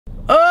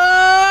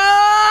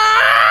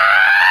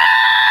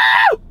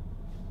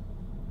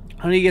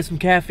I need to get some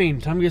caffeine.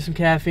 Time to get some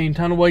caffeine.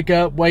 Time to wake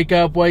up,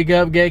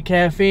 get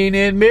caffeine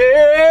in me.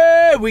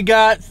 We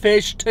got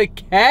fish to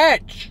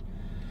catch.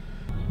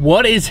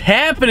 What is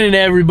happening,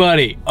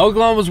 everybody?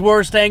 Oklahoma's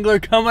worst angler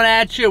coming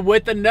at you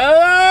with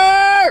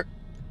another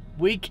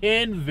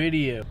weekend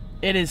video.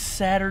 It is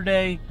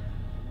Saturday,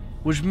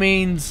 which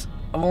means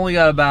I've only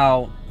got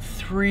about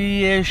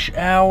 3-ish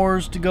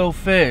hours to go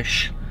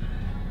fish.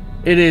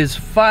 It is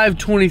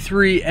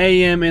 5:23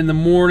 a.m. in the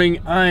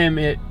morning. I am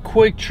at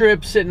Quick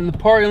Trip, sitting in the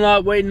parking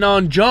lot waiting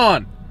on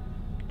John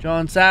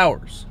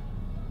Sowers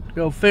to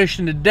go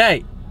fishing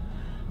today.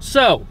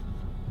 So,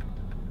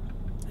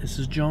 this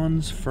is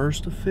John's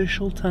first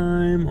official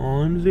time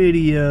on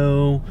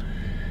video,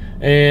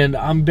 and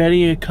I'm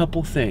betting a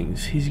couple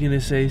things. He's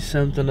gonna say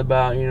something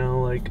about, you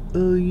know, like,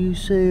 oh, you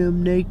say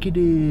I'm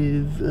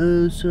negative,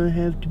 oh, so I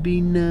have to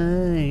be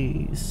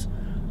nice.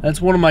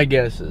 That's one of my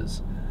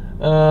guesses.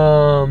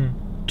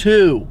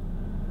 2,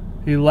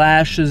 he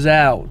lashes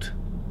out.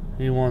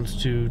 He wants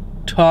to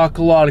talk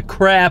a lot of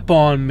crap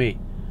on me.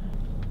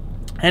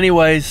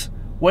 Anyways,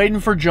 waiting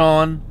for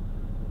John.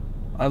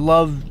 I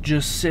love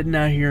just sitting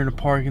out here in a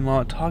parking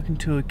lot, talking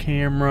to a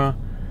camera,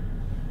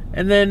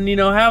 and then, you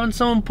know, having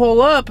someone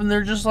pull up and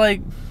they're just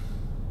like,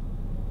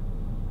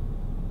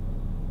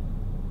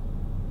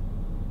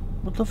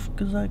 what the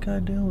fuck is that guy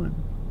doing?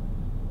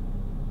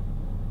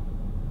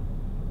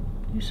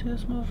 You see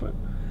this motherfucker?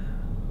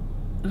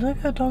 Is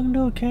that guy talking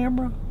to a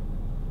camera?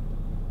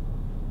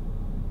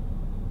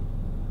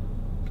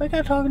 Is that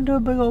guy talking to a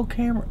big old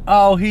camera?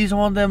 Oh, he's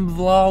one of them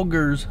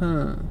vloggers,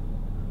 huh?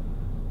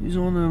 He's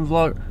one of them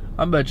vloggers.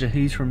 I bet you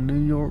he's from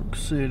New York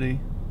City.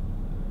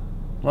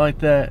 Like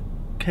that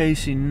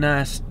Casey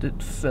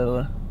Neistat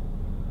fella.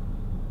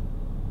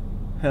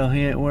 Hell,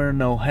 he ain't wearing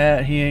no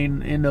hat. He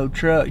ain't in no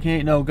truck. He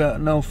ain't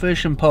got no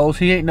fishing poles.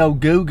 He ain't no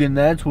Guggen.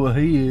 That's what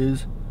he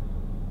is.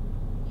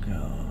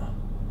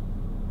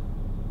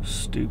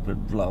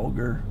 Stupid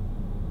vlogger.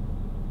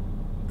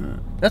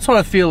 That's what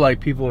I feel like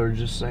people are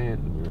just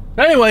saying.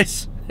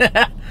 Anyways,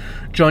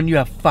 John, you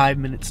have 5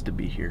 minutes to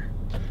be here.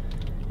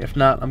 If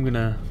not, I'm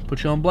gonna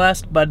put you on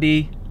blast,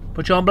 buddy.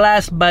 Put you on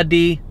blast,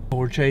 buddy.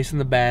 We're chasing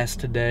the bass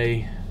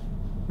today.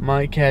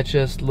 Might catch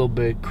us a little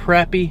bit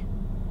crappie.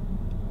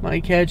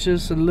 Might catch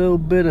us a little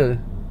bit of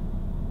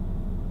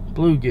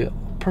bluegill.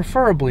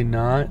 Preferably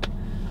not.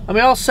 I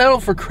mean, I'll settle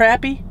for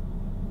crappie,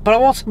 but I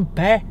want some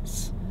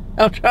bass.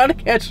 I'm trying to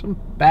catch some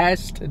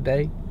bass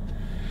today.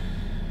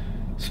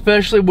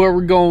 Especially where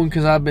we're going,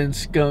 because I've been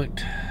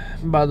skunked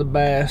by the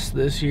bass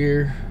this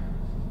year.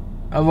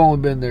 I've only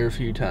been there a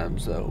few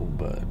times though,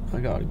 but I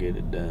gotta get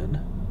it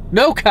done.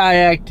 No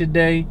kayak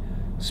today.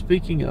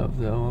 Speaking of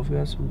though,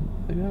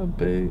 I got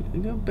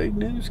big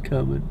news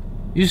coming.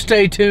 You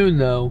stay tuned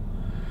though.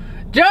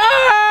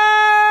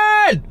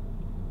 John!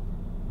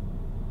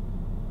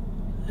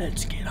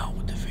 Let's get on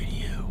with the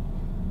video.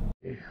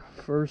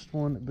 First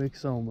one at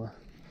Bixhoma.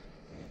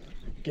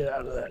 Get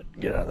out of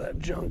that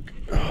junk.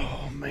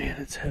 Oh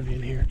man, it's heavy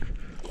in here.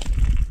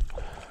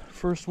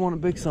 First one at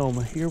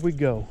Bixhoma. Here we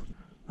go.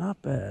 Not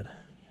bad.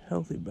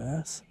 Healthy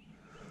bass.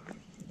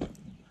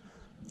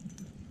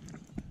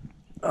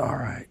 All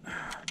right.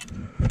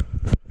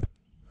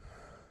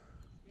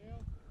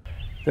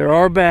 There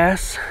are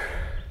bass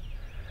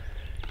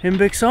in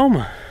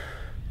Bixhoma.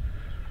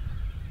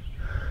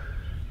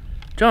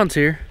 John's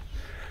here.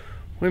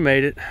 We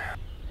made it.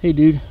 Hey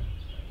dude,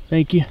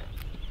 thank you.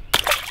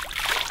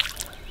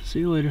 See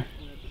you later.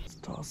 Let's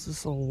toss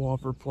this old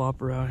Whopper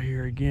Plopper out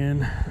here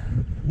again.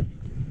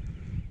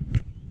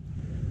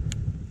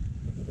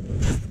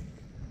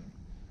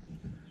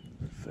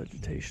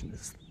 Vegetation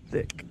is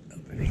thick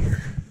up in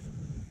here.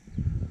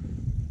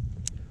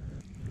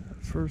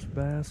 That first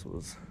bass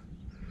was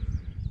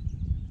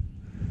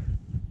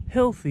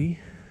healthy,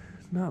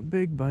 not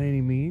big by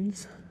any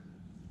means,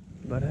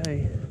 but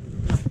hey,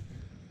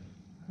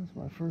 that's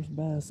my first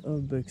bass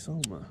of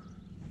Bixhoma.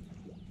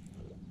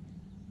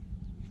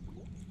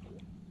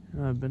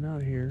 And I've been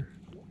out here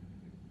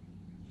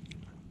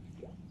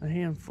a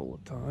handful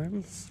of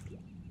times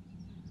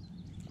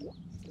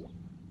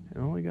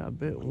and only got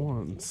bit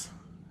once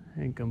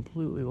and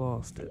completely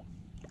lost it.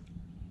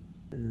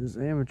 It is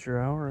amateur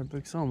hour at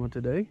Bixhoma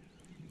today.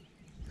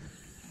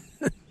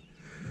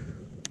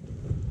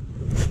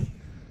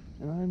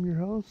 And I'm your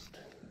host,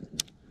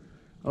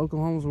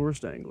 Oklahoma's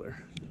worst angler.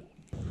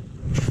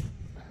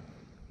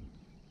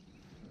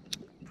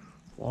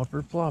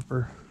 Whopper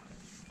Plopper.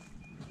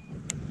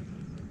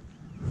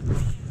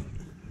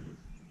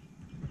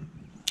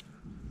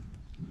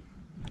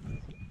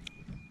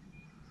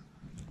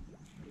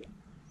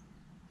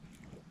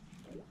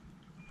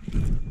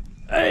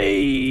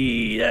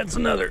 Hey, that's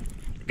another.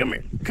 Come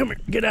here,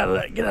 get out of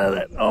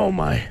that, Oh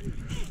my,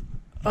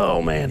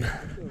 oh man.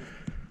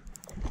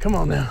 Come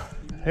on now,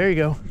 there you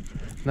go.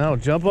 Now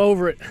jump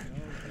over it,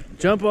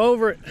 jump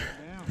over it.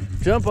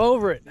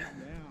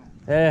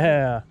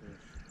 Yeah,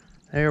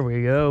 there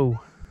we go.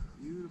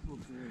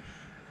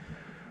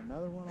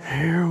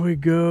 Here we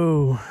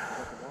go.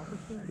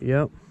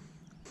 Yep.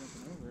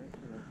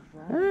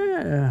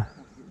 Yeah.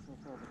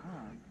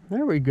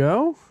 There we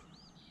go.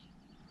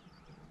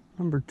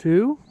 Number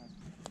 2.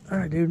 All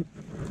right, dude.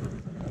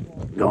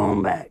 Go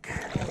on back.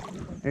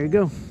 There you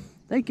go.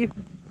 Thank you.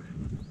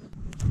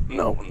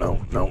 No.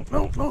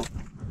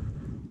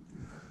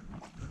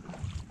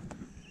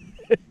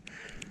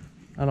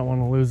 I don't want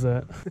to lose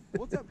that.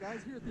 What's up, guys?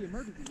 Here at the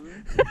emergency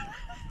room.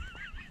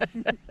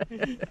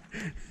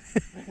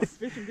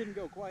 Fishing didn't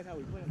go quite how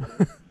we planned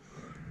it.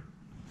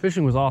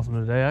 Fishing was awesome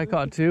today. I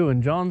caught 2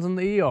 and John's in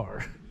the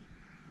ER.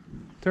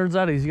 Turns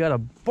out he's got a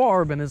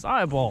barb in his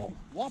eyeball.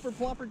 Whopper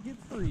Plopper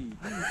gets free.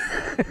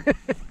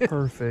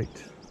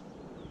 Perfect.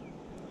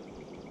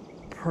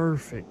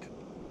 Perfect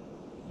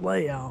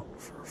layout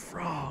for a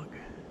frog.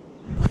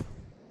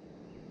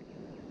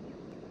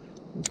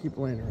 We'll keep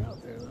laying her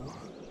out there though.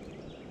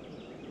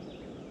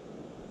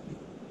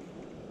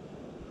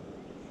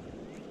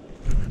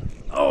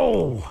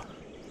 Oh!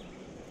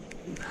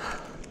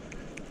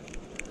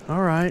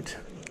 All right.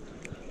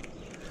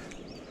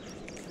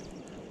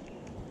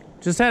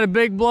 Just had a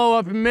big blow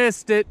up and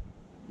missed it.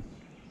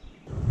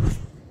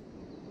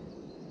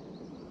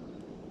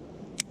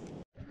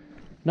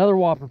 Another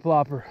Whopper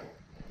Plopper.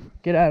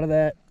 Get out of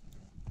that.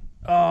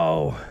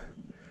 Oh,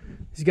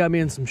 he's got me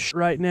in some shit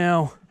right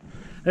now.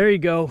 There you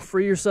go.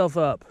 Free yourself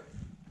up.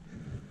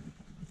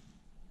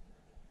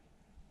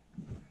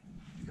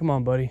 Come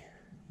on, buddy.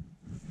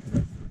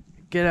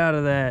 Get out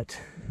of that.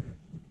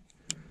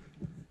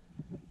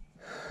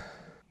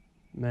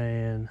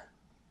 Man.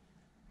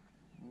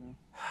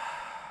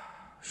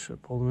 Should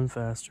have pulled him in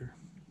faster.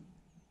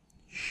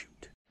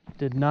 Shoot.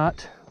 Did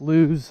not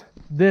lose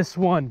this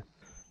one.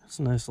 That's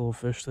a nice little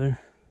fish there.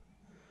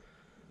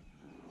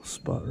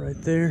 Spot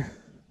right there.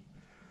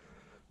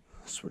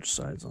 Switch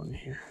sides on you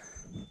here.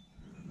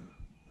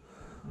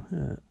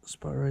 Yeah,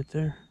 spot right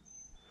there.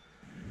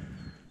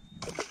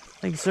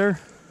 Thank you, sir.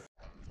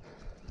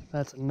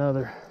 That's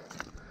another.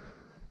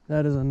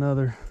 That is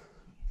another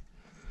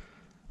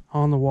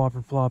on the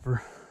Whopper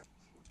Plopper.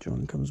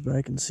 John comes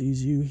back and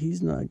sees you.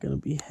 He's not gonna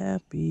be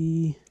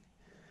happy.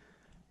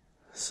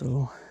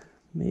 So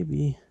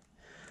maybe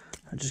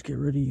I just get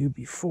rid of you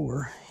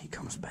before he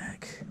comes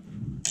back.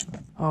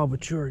 Oh,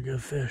 but you're a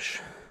good fish.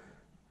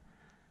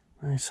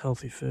 Nice,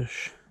 healthy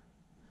fish.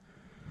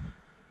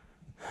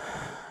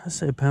 I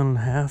say 1.5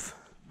 pounds.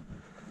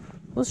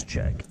 Let's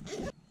check.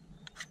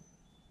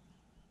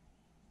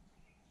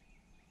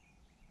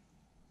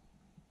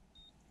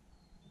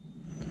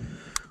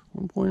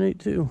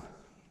 .82.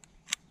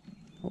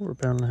 Over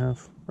 1.5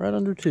 pounds. Right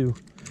under 2.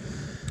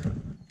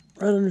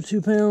 Right under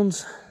 2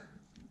 pounds.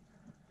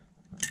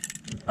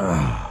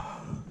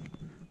 Oh,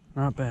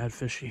 not bad,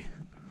 fishy.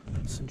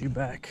 I'll send you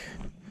back.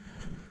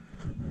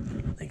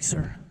 Thanks,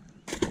 sir.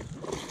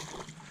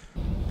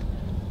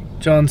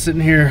 John's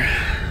sitting here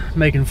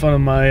making fun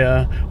of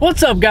my,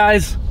 what's up,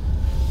 guys?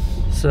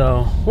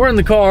 So, we're in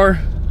the car.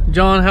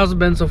 John, how's it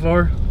been so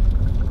far?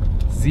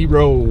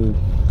 0.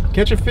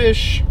 Catch a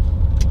fish.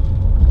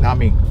 Not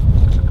me.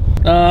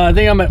 I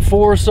think I'm at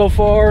 4 so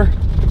far.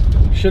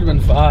 Should have been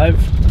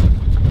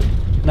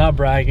 5. Not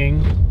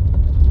bragging.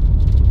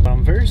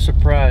 I'm very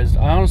surprised.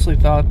 I honestly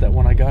thought that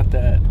when I got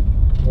that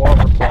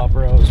Whopper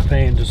Plopper, I was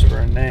paying just for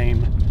a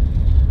name.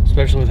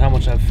 Especially with how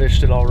much I've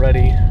fished it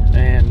already,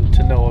 and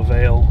to no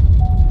avail.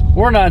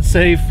 We're not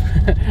safe.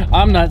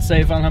 I'm not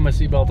safe. I don't have my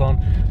seatbelt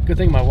on. Good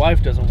thing my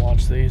wife doesn't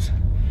watch these.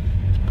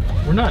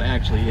 We're not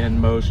actually in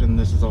motion.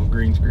 This is all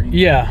green screen.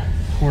 Yeah,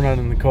 we're not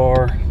in the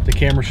car. The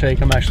camera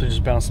shake. I'm actually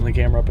just bouncing the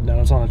camera up and down.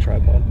 It's on a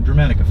tripod.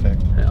 Dramatic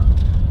effect. Yeah.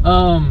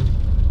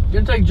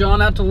 Gonna take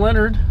John out to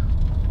Leonard.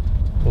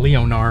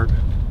 Leonard.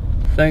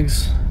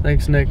 Thanks,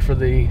 Nick, for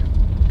the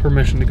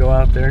permission to go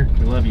out there.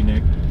 We love you,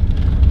 Nick.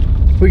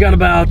 We got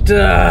about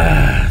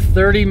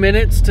 30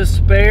 minutes to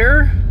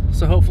spare,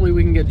 so hopefully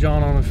we can get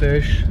John on a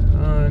fish.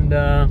 And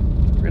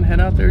we're gonna head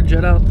out there,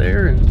 jet out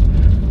there,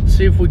 and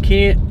see if we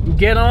can't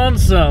get on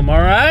some,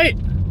 all right?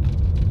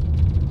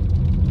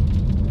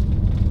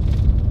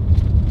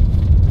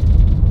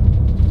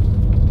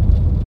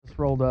 Just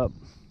rolled up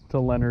to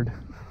Leonard.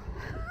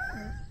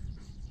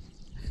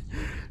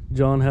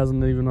 John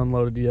hasn't even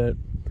unloaded yet,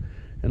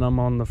 and I'm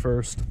on the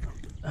first.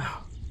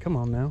 Oh, come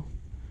on now.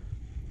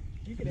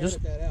 You can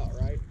edit that out,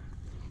 right?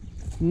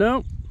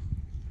 Nope.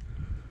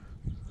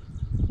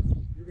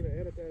 You're gonna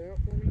edit that out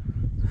for me?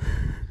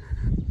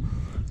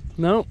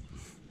 Nope.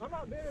 I'm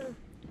not bitter.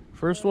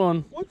 First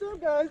one. What's up,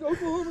 guys?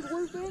 Oklahoma's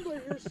worst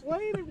angler. You're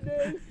slaying him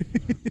today.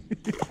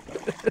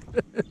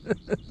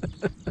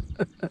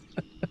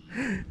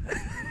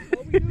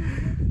 All we do is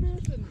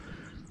get fishing.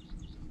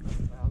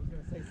 I was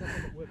gonna say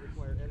something that would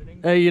require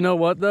editing. Hey, you know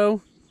what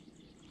though?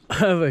 I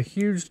have a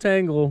huge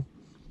tangle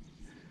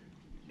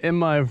in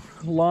my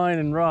line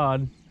and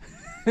rod.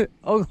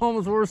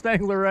 Oklahoma's worst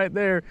angler right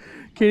there.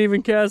 Can't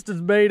even cast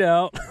his bait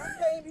out. I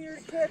came here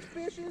to catch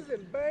fishes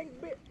and bang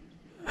bit.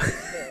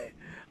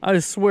 I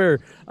swear,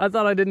 I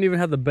thought I didn't even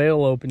have the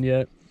bail open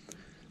yet.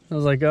 I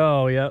was like,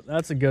 oh yeah,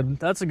 that's a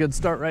good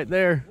start right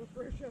there. We're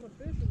fresh out of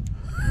fishing.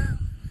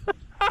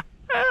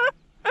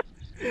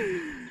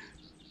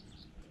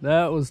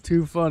 That was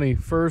too funny.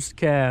 First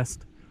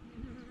cast.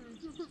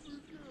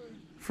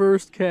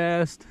 First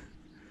cast.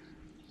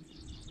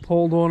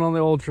 Pulled one on the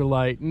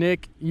ultralight.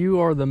 Nick, you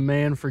are the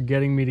man for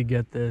getting me to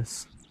get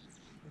this.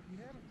 If you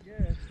haven't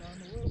guessed,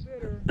 I'm a little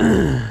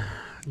bitter.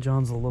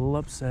 John's a little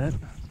upset,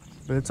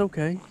 but it's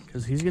okay,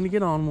 because he's going to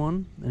get on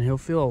one, and he'll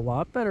feel a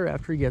lot better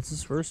after he gets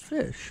his first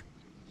fish.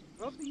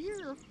 Of the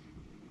year.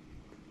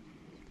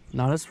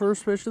 Not his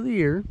first fish of the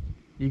year.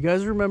 You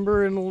guys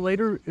remember in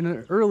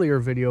an earlier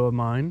video of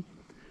mine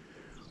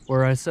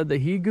where I said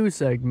that he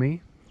goose egged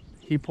me.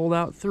 He pulled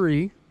out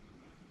 3.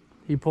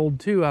 He pulled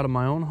 2 out of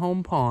my own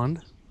home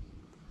pond.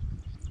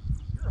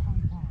 You're a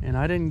home pond. And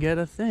I didn't get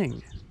a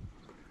thing.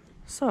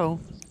 So,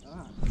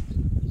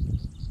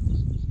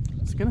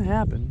 it's gonna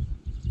happen.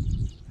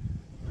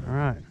 All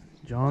right,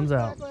 John's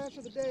out. Backlash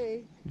of the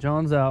day.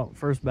 John's out.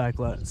 First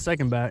backlash.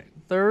 Second back.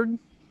 Third.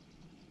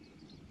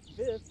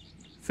 Fifth.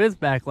 5th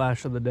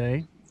backlash of the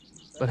day.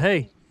 But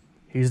hey,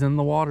 he's in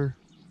the water.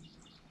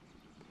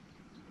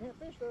 Can't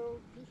fish though.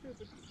 Too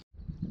stupid.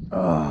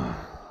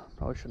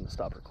 Probably shouldn't have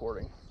stopped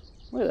recording.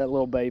 Look at that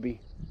little baby.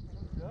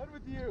 I'm done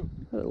with you. Look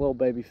at that little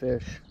baby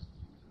fish.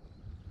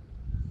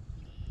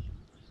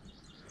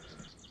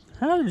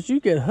 How did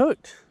you get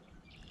hooked?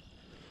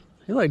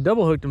 He like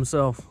double hooked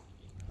himself.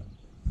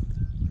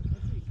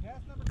 Let's see.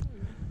 Cast number 2.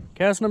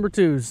 Cast number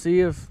 2.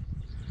 See if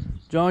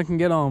John can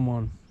get on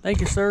one.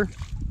 Thank you, sir.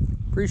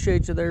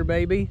 Appreciate you there,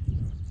 baby.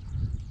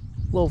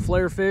 Little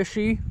flare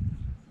fishy.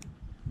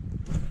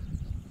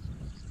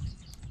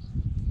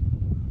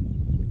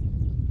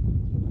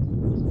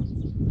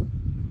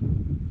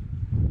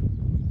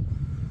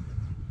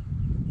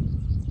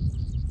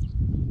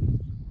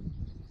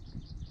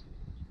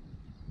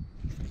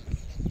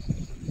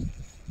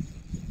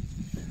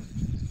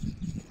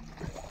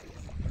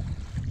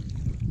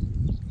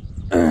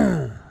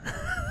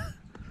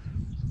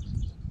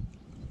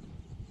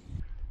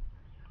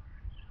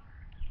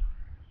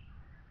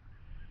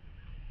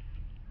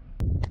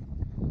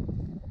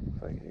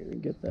 If I can even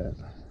get that.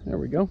 There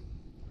we go.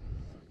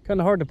 Kind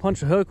of hard to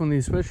punch a hook when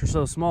these fish are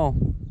so small.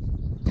 Do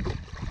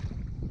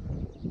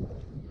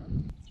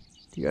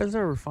you guys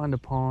ever find a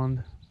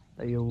pond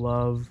that you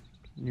love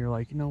and you're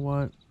like, you know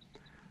what?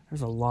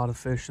 There's a lot of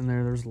fish in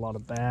there. There's a lot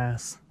of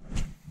bass.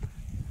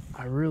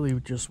 I really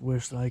just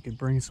wish that I could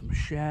bring some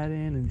shad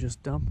in and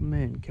just dump them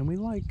in. Can we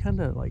like kind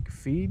of like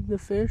feed the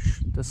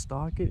fish to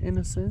stock it in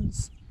a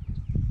sense?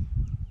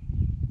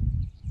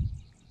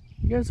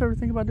 You guys ever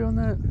think about doing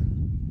that?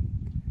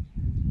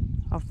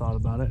 I've thought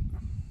about it,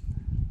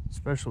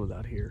 especially with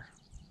out here.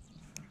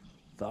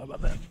 Thought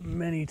about that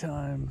many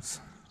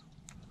times.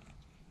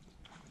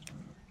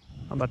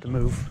 I'm about to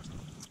move.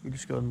 You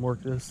just go ahead and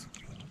work this.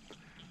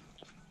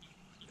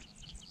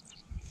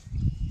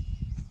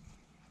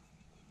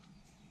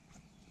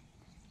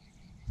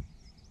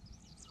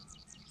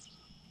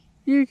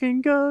 You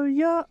can go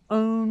your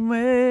own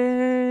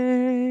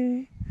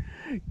way.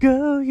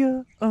 Go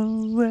your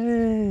own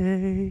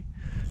way.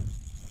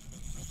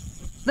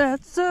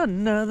 That's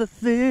another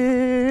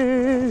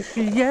fish,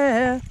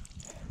 yeah.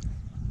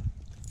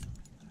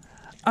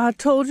 I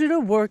told you to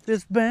work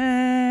this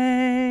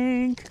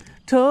bank.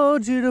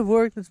 Told you to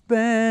work this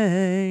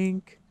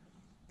bank.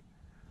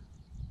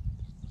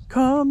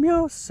 Calm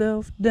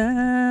yourself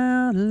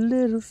down,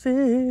 little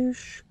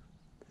fish.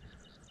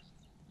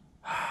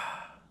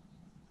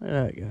 Look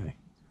at that guy.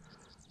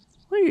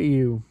 Look at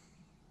you.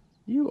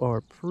 You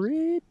are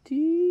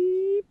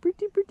pretty,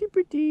 pretty, pretty,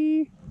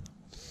 pretty.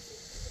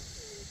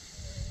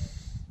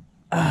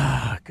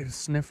 Ah, good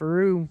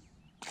snifferoo.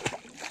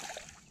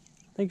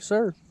 Thank you,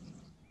 sir.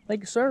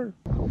 Thank you, sir.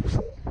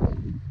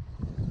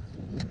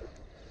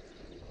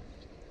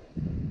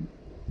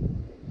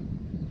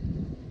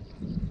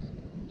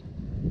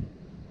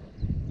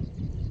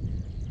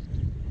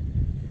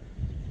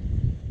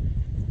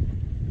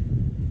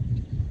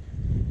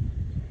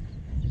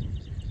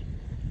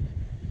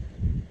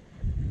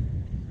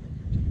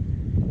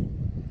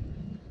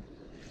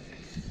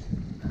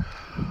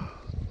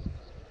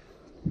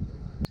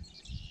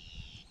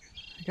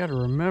 You gotta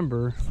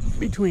remember,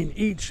 between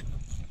each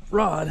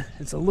rod,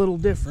 it's a little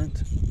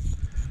different.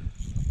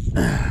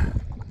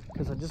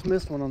 Because I just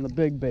missed one on the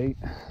big bait.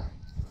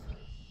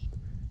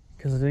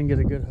 Because I didn't get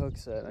a good hook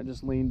set. I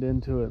just leaned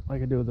into it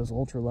like I do with this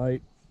ultralight.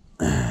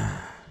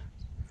 Gotta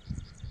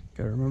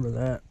remember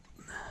that.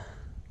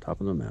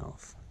 Top of the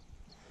mouth.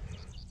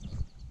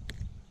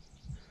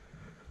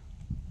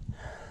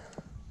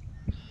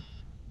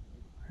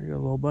 There you go,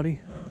 little buddy.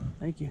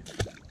 Thank you.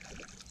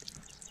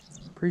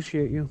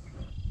 Appreciate you.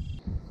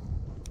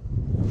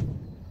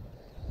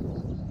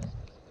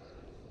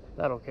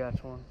 That'll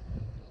catch one.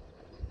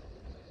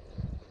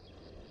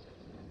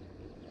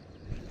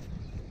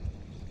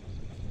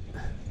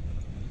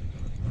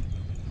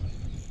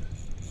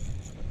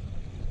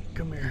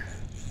 Come here.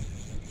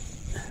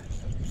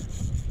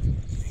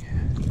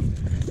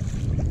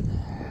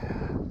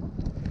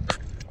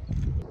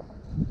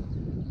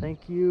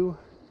 Thank you.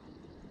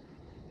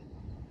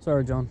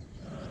 Sorry, John.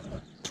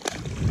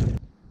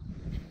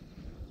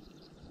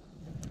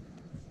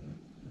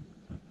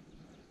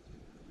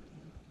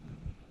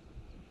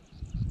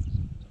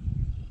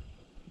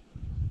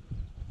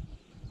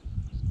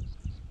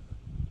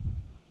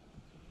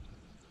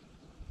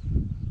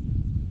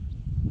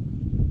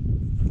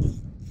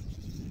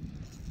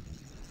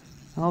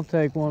 I'll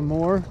take one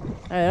more.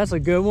 Hey, that's a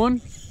good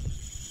one.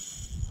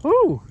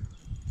 Woo!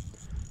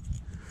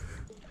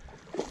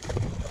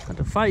 Have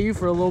to fight you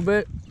for a little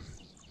bit.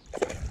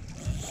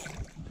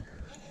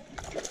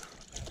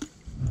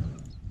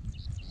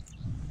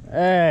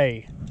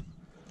 Hey.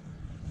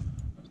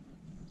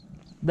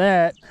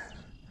 That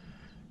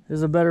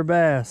is a better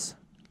bass.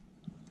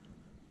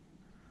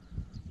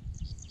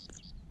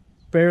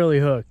 Barely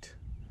hooked.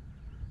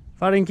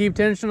 If I didn't keep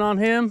tension on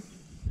him,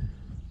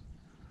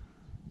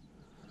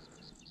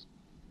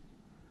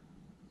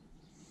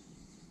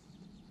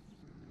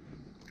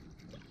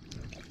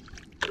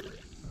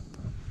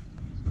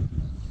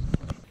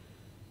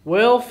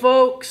 well,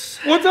 folks.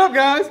 What's up,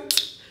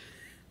 guys?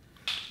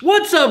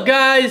 What's up,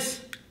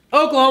 guys?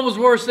 Oklahoma's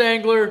worst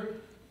angler,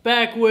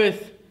 back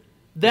with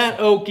that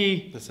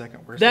Okie. The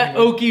second worst. That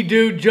Okie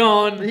dude,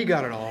 John. He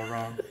got it all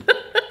wrong.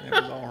 It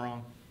was all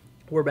wrong.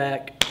 We're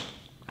back.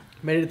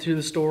 Made it through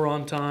the store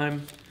on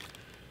time.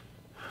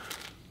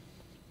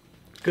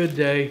 Good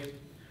day.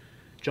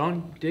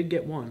 John did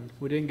get one.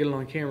 We didn't get it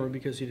on camera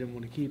because he didn't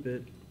want to keep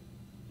it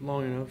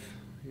long enough.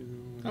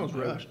 I was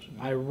rushed.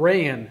 I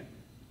ran.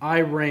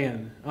 I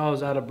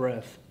was out of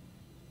breath.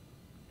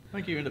 I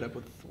think you ended up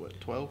with, what,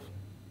 12?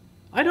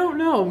 I don't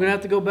know. I'm going to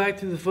have to go back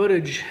through the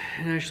footage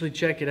and actually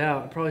check it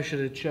out. I probably should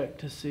have checked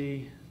to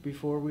see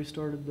before we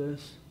started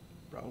this.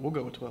 Bro, we'll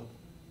go with 12.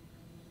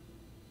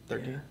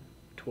 13? Yeah,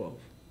 12.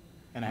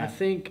 And a I half.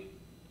 think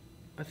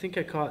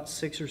I caught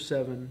 6 or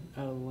 7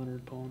 out of the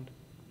Leonard Pond.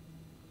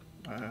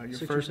 Your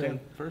 6 or first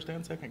 7.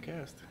 and second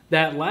cast.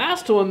 That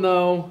last one,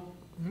 though,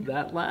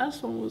 that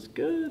last one was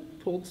good.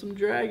 Pulled some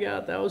drag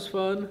out. That was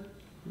fun.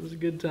 It was a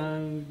good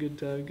time. Good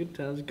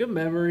times. Good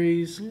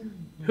memories.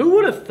 Who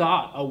would have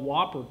thought a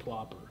Whopper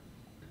Plopper?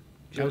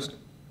 Just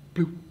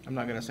bloop. I'm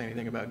not going to say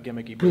anything about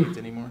gimmicky baits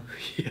anymore.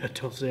 Yeah,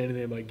 don't say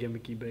anything about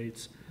gimmicky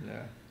baits.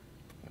 Yeah.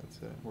 That's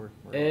we're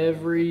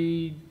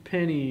Every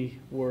penny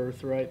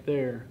worth right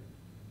there.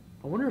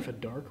 I wonder if a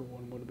darker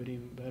one would have been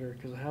even better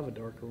because I have a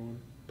darker one.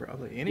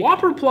 probably any.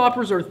 Whopper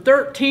Ploppers are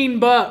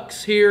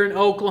 $13 here in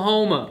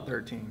Oklahoma.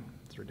 13.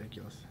 It's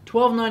ridiculous.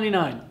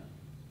 $12.99.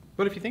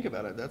 But if you think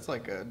about it, that's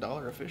like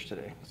 $1 a fish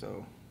today.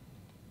 So,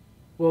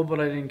 Well, but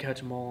I didn't catch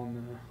them all on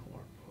the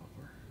Whopper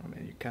Plopper. I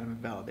mean, you're kind of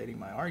invalidating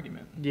my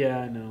argument. Yeah,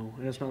 I know.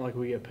 And it's not like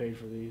we get paid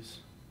for these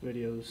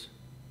videos.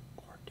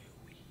 Or do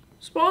we?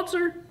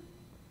 Sponsor?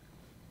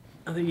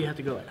 I think you have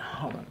to go like,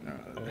 Hold on.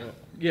 No.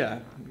 Yeah,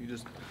 you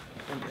just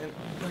and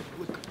like,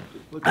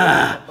 look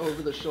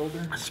over the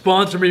shoulder.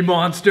 sponsor me,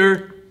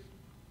 monster.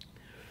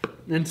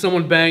 And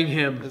someone bang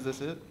him. Is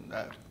this it?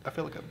 I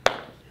feel like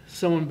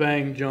Someone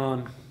bang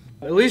John.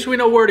 At least we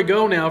know where to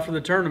go now for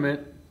the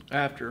tournament.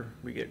 after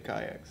we get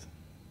kayaks.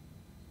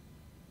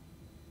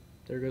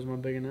 There goes my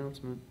big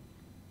announcement.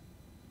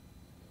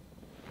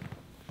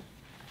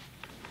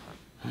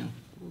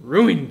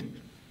 Ruined.